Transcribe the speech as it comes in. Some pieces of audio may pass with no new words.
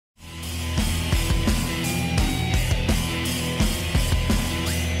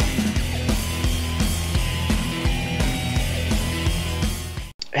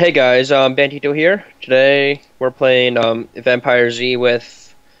Hey guys, Bantito here. Today we're playing Vampire Z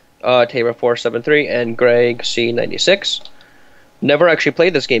with Tabor 473 and Greg C96. Never actually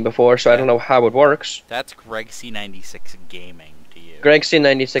played this game before, so I don't know how it works. That's Greg C96 Gaming to you. Greg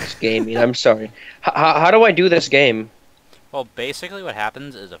C96 Gaming, I'm sorry. How do I do this game? Well, basically what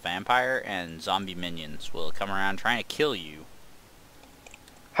happens is a vampire and zombie minions will come around trying to kill you.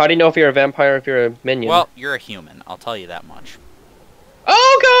 How do you know if you're a vampire or if you're a minion? Well, you're a human, I'll tell you that much.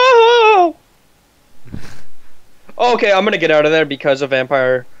 Oh, go! Okay, I'm gonna get out of there because a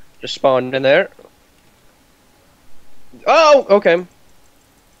vampire just spawned in there. Oh, okay.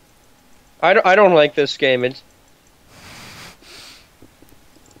 I don't like this game. It's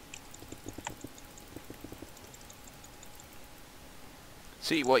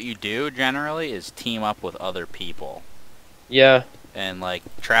See, what you do generally is team up with other people. yeah. And, like,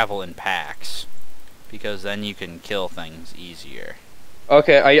 travel in packs. Because then you can kill things easier.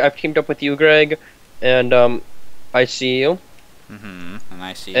 Okay, I've teamed up with you, Greg, and I see you. And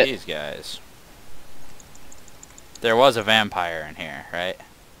I see these guys. There was a vampire in here, right?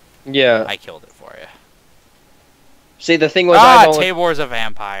 Yeah. I killed it for you. See, the thing was, I don't. Tabor's a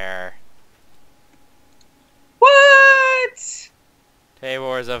vampire. What?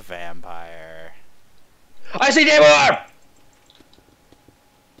 Tabor's a vampire. I see Tabor!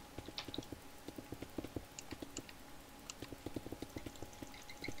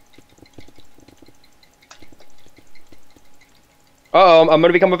 Uh-oh, I'm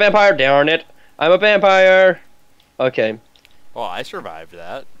gonna become a vampire. Darn it. I'm a vampire. Okay. Well, I survived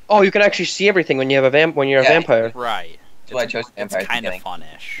that. Oh, you can actually see everything when you have a when you're a vampire. Right. That's why I chose vampire. It's kind of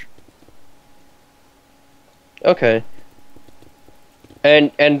fun-ish. Okay.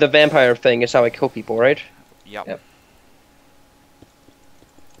 And the vampire thing is how I kill people, right? Yep.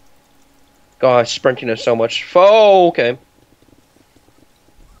 Gosh, sprinting is so much. Oh, okay.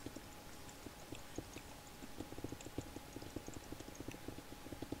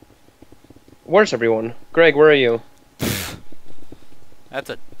 Where's everyone? Greg, where are you? That's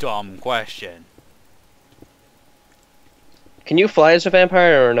a dumb question. Can you fly as a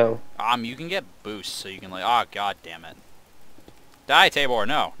vampire or no? You can get boosts, so you can like, oh god damn it. Die, Tabor,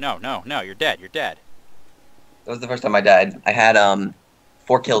 no, you're dead, you're dead. That was the first time I died. I had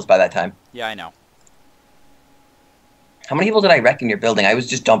 4 kills by that time. Yeah, I know. How many people did I wreck in your building? I was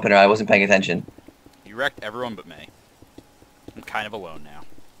just dumping her. I wasn't paying attention. You wrecked everyone but me. I'm kind of alone now.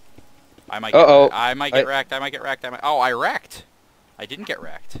 I might get wrecked, I might get wrecked. Oh, I wrecked! I didn't get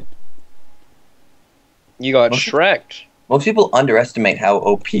wrecked. You got shreked. Most people underestimate how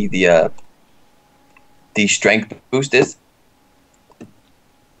OP the strength boost is.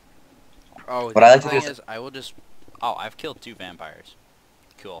 Oh, what I like to do is I will just... Oh, I've killed 2 vampires.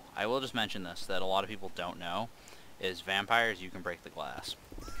 Cool. I will just mention this, that a lot of people don't know, is vampires, you can break the glass.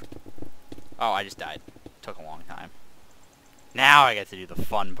 Oh, I just died. Took a long time. Now I get to do the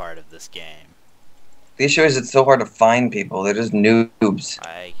fun part of this game. the issue is it's so hard to find people. They're just noobs.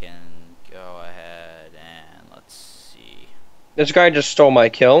 I can go ahead and let's see. This guy just stole my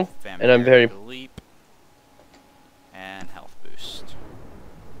kill, and I'm very... Leap and health boost.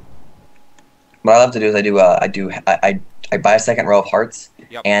 What I love to do is I buy a second row of hearts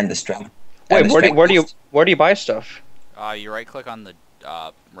and the strength. Wait, where do you buy stuff? You right click on the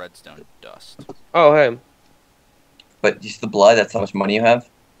redstone dust. Oh, hey. But just the blood, that's how much money you have.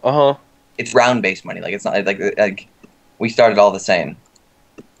 Uh-huh. It's round based money. Like it's not like we started all the same.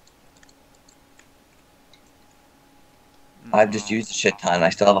 I've just used a shit ton. I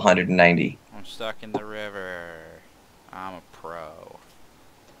still have 190. I'm stuck in the river. I'm a pro.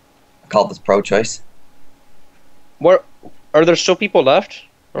 I call this pro choice. Where are there still people left?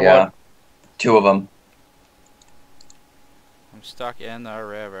 Or Yeah. what? 2 of them. I'm stuck in the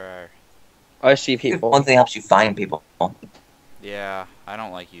river. I see people. One thing helps you find people. Yeah, I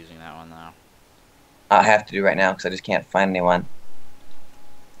don't like using that one though. I have to do right now because I just can't find anyone.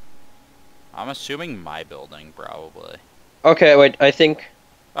 I'm assuming my building, probably. Okay, wait, I think...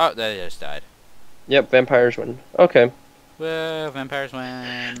 Oh, they just died. Yep, vampires win. Okay. Well, vampires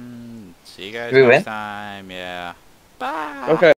win. See you guys Did we next win? time. Yeah. Bye. Okay.